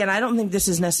 And again, I don't think this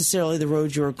is necessarily the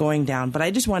road you were going down, but I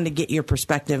just wanted to get your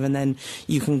perspective, and then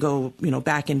you can go,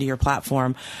 back into your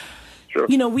platform. Sure.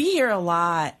 We hear a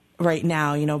lot right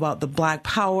now, about the Black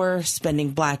power, spending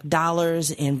Black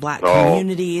dollars in Black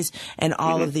communities and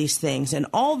all of these things. And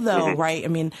although, right,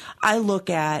 I look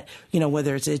at,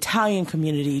 whether it's the Italian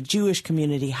community, Jewish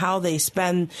community, how they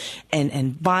spend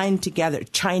and bind together.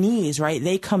 Chinese, right,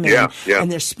 they come in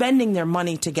and they're spending their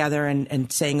money together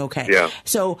and saying, okay. Yeah.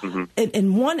 So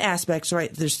in one aspect,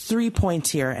 right, there's 3 points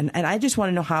here. And I just want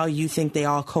to know how you think they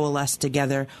all coalesce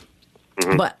together.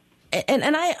 But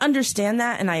And I understand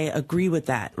that, and I agree with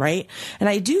that, right? And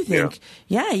I do think,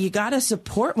 you got to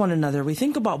support one another. We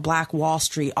think about Black Wall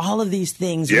Street, all of these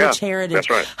things, rich heritage,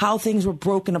 how things were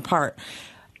broken apart.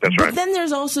 But then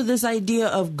there's also this idea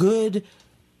of good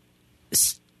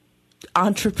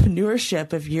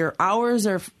entrepreneurship. If your hours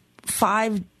are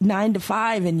 9 to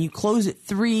 5 and you close at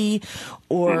 3,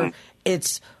 or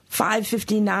it's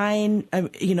 5:59,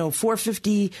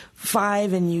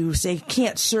 4:55, and you say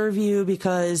can't serve you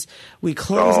because we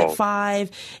close at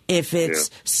 5. If it's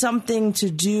something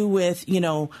to do with,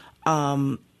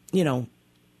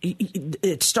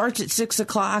 it starts at 6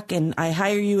 o'clock, and I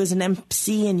hire you as an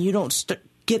MC, and you don't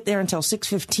get there until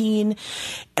 6:15,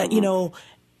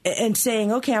 and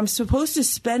saying, okay, I'm supposed to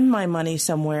spend my money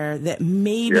somewhere that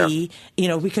maybe,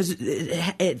 because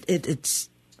it's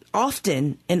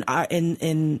often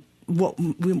in what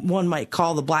one might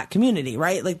call the Black community,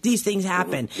 right? Like, these things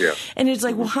happen. And it's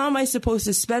like, well, how am I supposed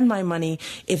to spend my money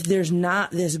if there's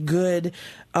not this good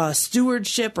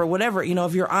stewardship or whatever,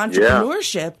 of your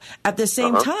entrepreneurship at the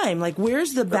same time? Like,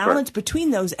 where's the balance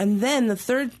between those? And then the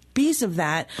third piece of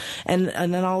that, and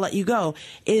then I'll let you go,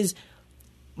 is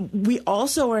we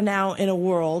also are now in a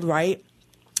world, right?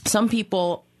 Some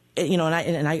people you know,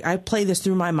 and I play this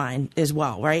through my mind as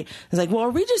well, right? It's like, well, are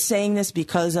we just saying this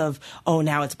because of, oh,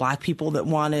 now it's black people that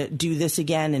want to do this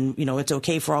again, and, you know, it's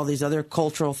okay for all these other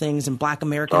cultural things, and black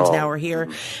Americans now are here?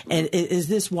 And is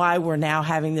this why we're now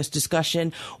having this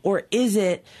discussion? Or is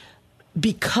it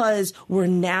because we're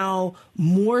now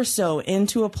more so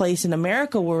into a place in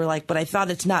America where we're like, but I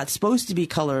thought it's not supposed to be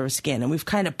color of skin, and we've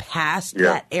kind of passed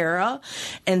that era,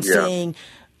 and saying,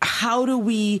 how do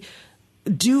we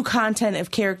do content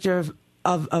of character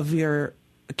of your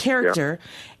character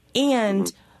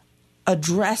and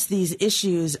address these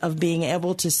issues of being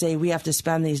able to say we have to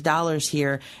spend these dollars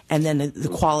here, and then the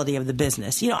quality of the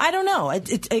business. You know, I don't know.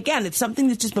 It's something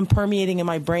that's just been permeating in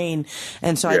my brain,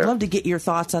 and so I'd love to get your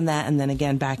thoughts on that, and then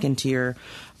again back into your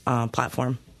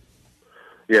platform.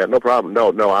 Yeah, no problem.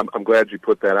 No, I'm glad you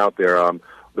put that out there.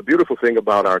 The beautiful thing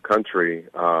about our country,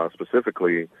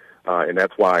 specifically. And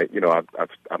that's why, you know,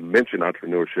 I mentioned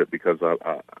entrepreneurship because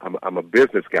I'm a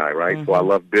business guy, right? So I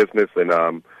love business, and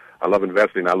I love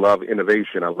investing. I love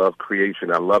innovation. I love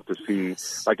creation. I love to see,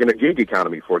 like in a gig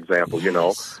economy, for example, you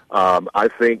know, I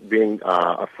think being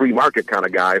a free market kind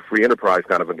of guy, free enterprise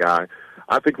kind of a guy,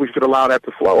 I think we should allow that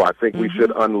to flow. I think we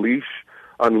should unleash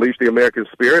the American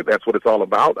spirit. That's what it's all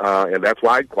about. And that's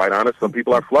why, quite honest, some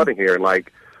people are flooding here. And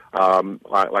like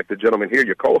the gentleman here,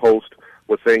 your co-host,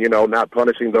 was saying, you know, not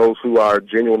punishing those who are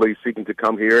genuinely seeking to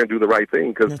come here and do the right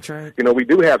thing. Because, you know, we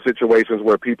do have situations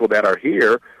where people that are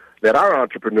here, that are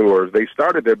entrepreneurs, they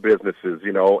started their businesses,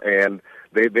 you know, and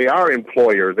they are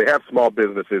employers, they have small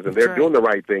businesses, and they're doing the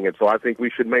right thing. And so I think we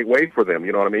should make way for them,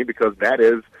 you know what I mean? Because that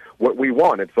is what we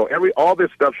want. And so all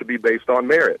this stuff should be based on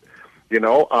merit, you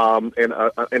know,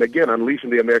 and again,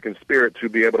 unleashing the American spirit to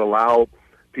be able to allow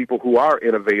people who are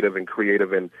innovative and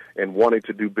creative and wanting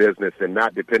to do business and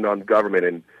not depend on government,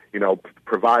 and, you know,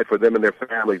 provide for them and their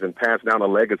families and pass down a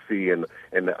legacy and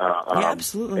an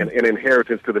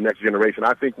inheritance to the next generation.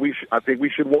 I think we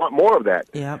should want more of that,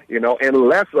 you know, and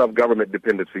less of government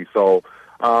dependency. So,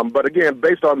 but again,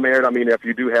 based on merit, I mean, if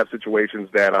you do have situations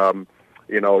that,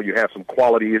 you know, you have some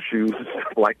quality issues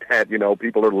like that, you know,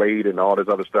 people are late and all this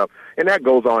other stuff, and that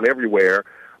goes on everywhere.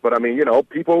 But I mean, you know,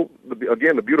 people,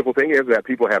 again, the beautiful thing is that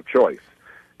people have choice.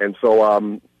 And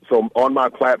so, so on my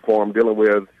platform dealing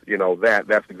with, you know,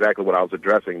 that's exactly what I was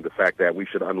addressing, the fact that we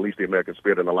should unleash the American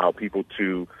spirit and allow people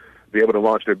to be able to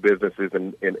launch their businesses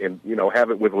and you know,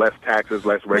 have it with less taxes,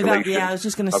 less regulation. I was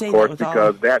just going to say that. Of course,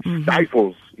 because that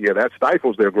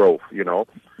stifles their growth, you know.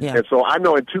 Yeah. And so I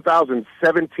know in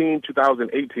 2017,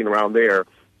 2018, around there,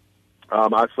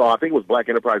 I saw, I think it was Black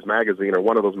Enterprise Magazine or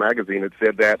one of those magazines, it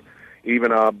said that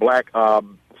even black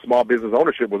small business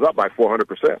ownership was up by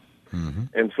 400%.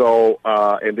 And so,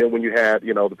 and then when you had,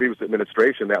 you know, the previous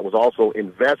administration that was also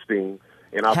investing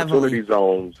in opportunity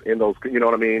zones in those, you know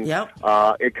what I mean?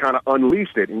 It kind of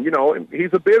unleashed it. And, you know, and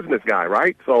he's a business guy,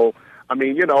 right? So, I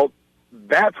mean, you know,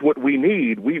 that's what we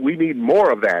need. We need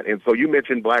more of that. And so you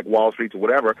mentioned Black Wall Street or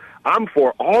whatever. I'm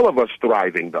for all of us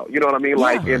thriving, though. You know what I mean?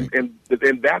 Like, and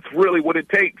that's really what it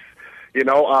takes. You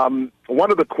know,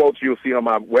 one of the quotes you'll see on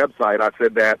my website, I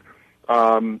said that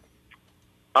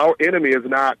our enemy is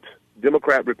not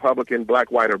Democrat, Republican, black,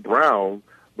 white, or brown,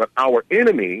 but our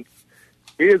enemy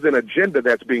is an agenda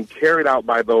that's being carried out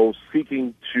by those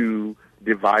seeking to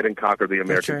divide and conquer the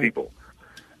American people.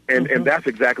 And that's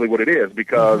exactly what it is,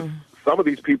 because some of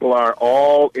these people are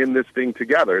all in this thing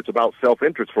together. It's about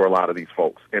self-interest for a lot of these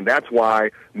folks. And that's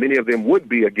why many of them would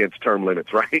be against term limits,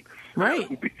 right?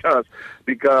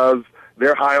 Because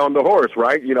they're high on the horse,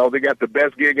 right? You know, they got the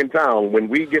best gig in town. When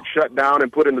we get shut down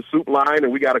and put in the soup line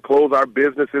and we got to close our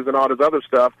businesses and all this other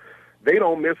stuff, they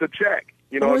don't miss a check.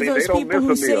 You know what I mean? They don't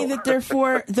miss a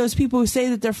meal. Those people who say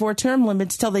that they're for term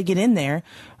limits till they get in there,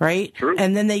 right? True.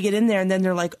 And then they get in there and then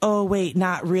they're like, oh, wait,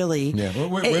 not really. Yeah.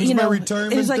 When's my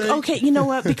retirement It's like, date? okay, you know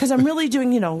what? Because I'm really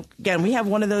doing, you know, again, we have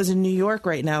one of those in New York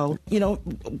right now, you know,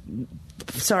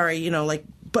 sorry, you know, like,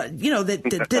 but, you know, that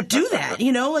do that,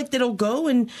 you know, like that'll go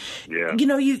and, you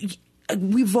know,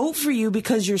 we vote for you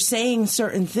because you're saying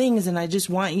certain things, and I just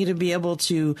want you to be able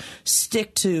to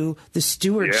stick to the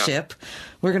stewardship.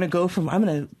 We're going to go from, I'm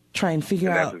going to try and figure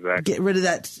out, get rid of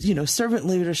that, you know, servant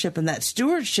leadership and that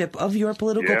stewardship of your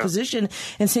political position,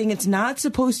 and saying it's not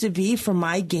supposed to be for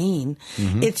my gain.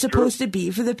 It's supposed to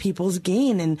be for the people's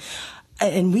gain. And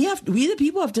we the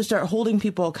people have to start holding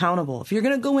people accountable. If you're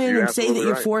going to go in and say that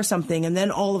you're for something and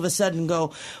then all of a sudden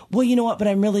go, well, you know what, but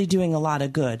I'm really doing a lot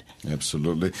of good.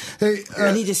 Absolutely. Hey,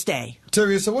 I need to stay.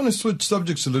 Terrius, I want to switch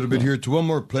subjects a little bit here to one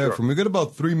more platform. We've got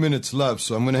about 3 minutes left,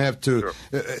 so I'm going to have to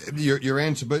your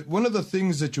answer. But one of the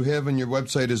things that you have on your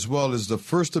website as well is the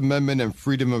First Amendment and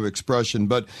freedom of expression.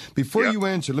 But before you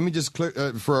answer, let me just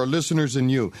for our listeners and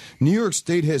you, New York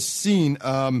State has seen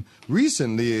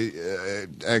recently,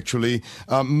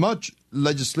 much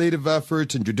legislative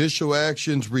efforts and judicial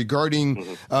actions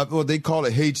regarding, they call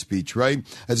it hate speech, right?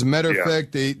 As a matter of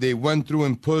fact, they went through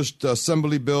and pushed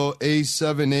Assembly Bill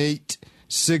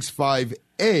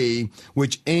A7865A,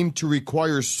 which aimed to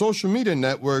require social media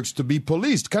networks to be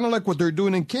policed, kind of like what they're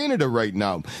doing in Canada right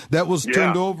now. That was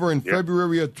turned over in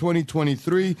February of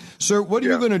 2023. Sir, what are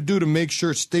you going to do to make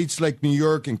sure states like New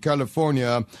York and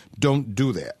California don't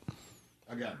do that?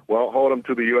 Well, hold them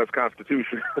to the U.S.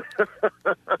 Constitution.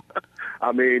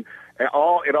 I mean, it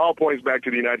all points back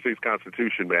to the United States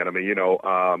Constitution, man. I mean,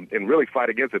 and really fight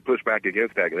against it, push back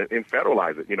against that, and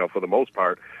federalize it, for the most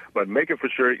part. But make it for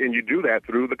sure, and you do that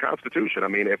through the Constitution. I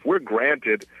mean, if we're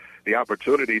granted the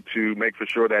opportunity to make for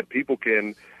sure that people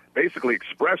can basically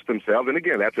express themselves, and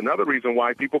again, that's another reason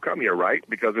why people come here, right?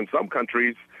 Because in some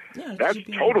countries, that's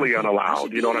totally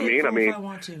unallowed. You know what I mean? I mean,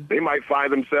 they might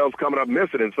find themselves coming up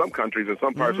missing in some countries, in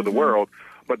some parts of the world.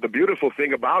 But the beautiful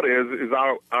thing about it is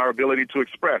our ability to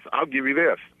express. I'll give you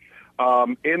this.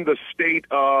 In the state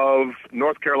of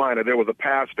North Carolina, there was a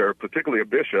pastor, particularly a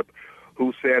bishop,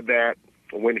 who said that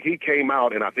when he came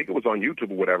out, and I think it was on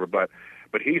YouTube or whatever, but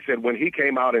he said when he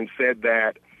came out and said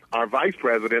that our vice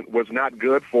president was not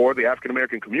good for the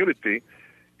African-American community,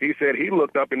 he said he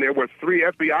looked up and there were 3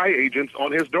 FBI agents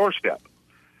on his doorstep.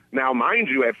 Now, mind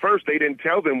you, at first they didn't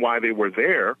tell them why they were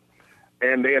there,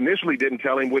 and they initially didn't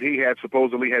tell him what he had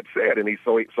supposedly had said. And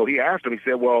so he asked him, he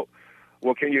said, well,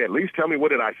 can you at least tell me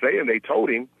what did I say? And they told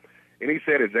him, and he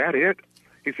said, is that it?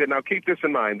 He said, now keep this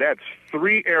in mind. That's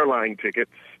 3 airline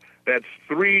tickets. That's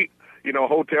 3,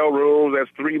 hotel rooms. That's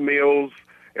 3 meals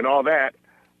and all that.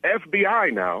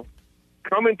 FBI now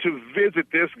coming to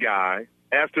visit this guy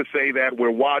as to say that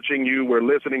we're watching you, we're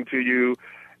listening to you,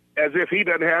 as if he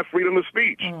doesn't have freedom of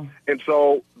speech. And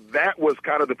so that was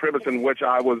kind of the premise in which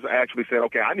I was actually saying,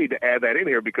 okay, I need to add that in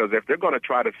here, because if they're going to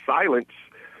try to silence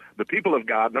the people of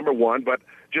God, number one, but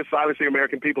just silence the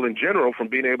American people in general from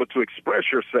being able to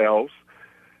express yourselves,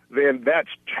 then that's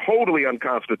totally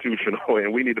unconstitutional,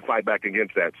 and we need to fight back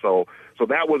against that. So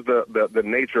that was the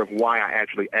nature of why I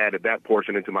actually added that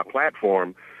portion into my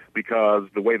platform, because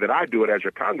the way that I do it as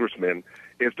your congressman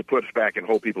is to push back and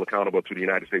hold people accountable to the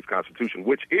United States Constitution,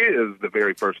 which is the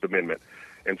very First Amendment.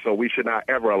 And so we should not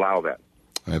ever allow that.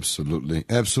 Absolutely.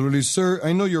 Absolutely. Sir,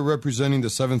 I know you're representing the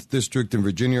 7th District in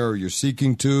Virginia, or you're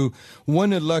seeking to.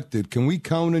 When elected, can we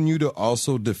count on you to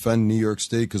also defend New York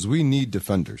State? Because we need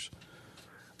defenders.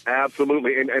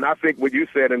 Absolutely. And I think what you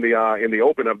said in the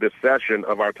open of this session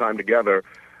of our time together,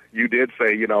 you did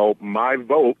say, my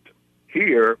vote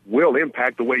here will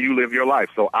impact the way you live your life.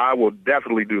 So I will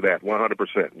definitely do that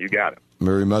 100%. You got it.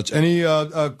 Very much. Any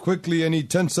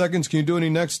 10 seconds, can you do any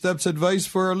next steps advice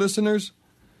for our listeners?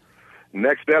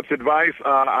 Next steps advice,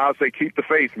 I'll say keep the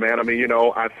faith, man. I mean,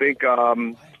 I think,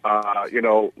 let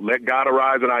God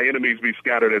arise and our enemies be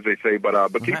scattered, as they say.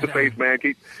 But keep the faith, man.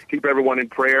 Keep everyone in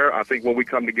prayer. I think when we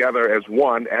come together as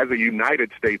one, as a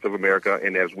United States of America,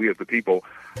 and as we as the people,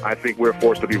 I think we're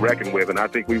forced to be reckoned with. And I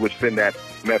think we would send that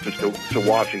message to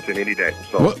Washington any day.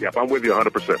 So, I'm with you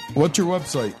 100%. What's your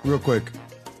website, real quick?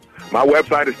 My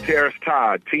website is Terris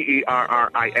Todd,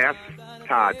 TERRIS.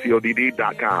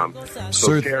 TODD.com.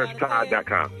 So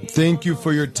TerrisTodd.com. Thank you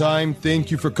for your time. Thank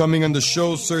you for coming on the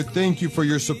show, sir. Thank you for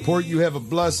your support. You have a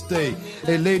blessed day.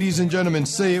 Hey, ladies and gentlemen,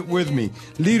 say it with me.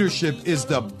 Leadership is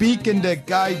the beacon that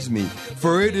guides me,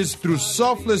 for it is through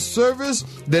selfless service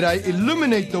that I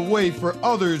illuminate the way for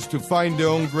others to find their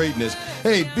own greatness.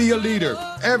 Hey, be a leader.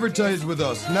 Advertise with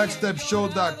us.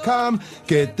 NextStepShow.com.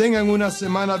 Que tengan una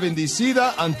semana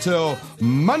bendecida. Until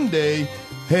Monday.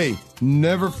 Hey,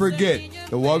 never forget,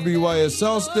 the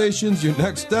WYSL stations, your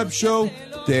Next Step Show,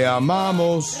 te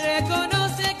amamos.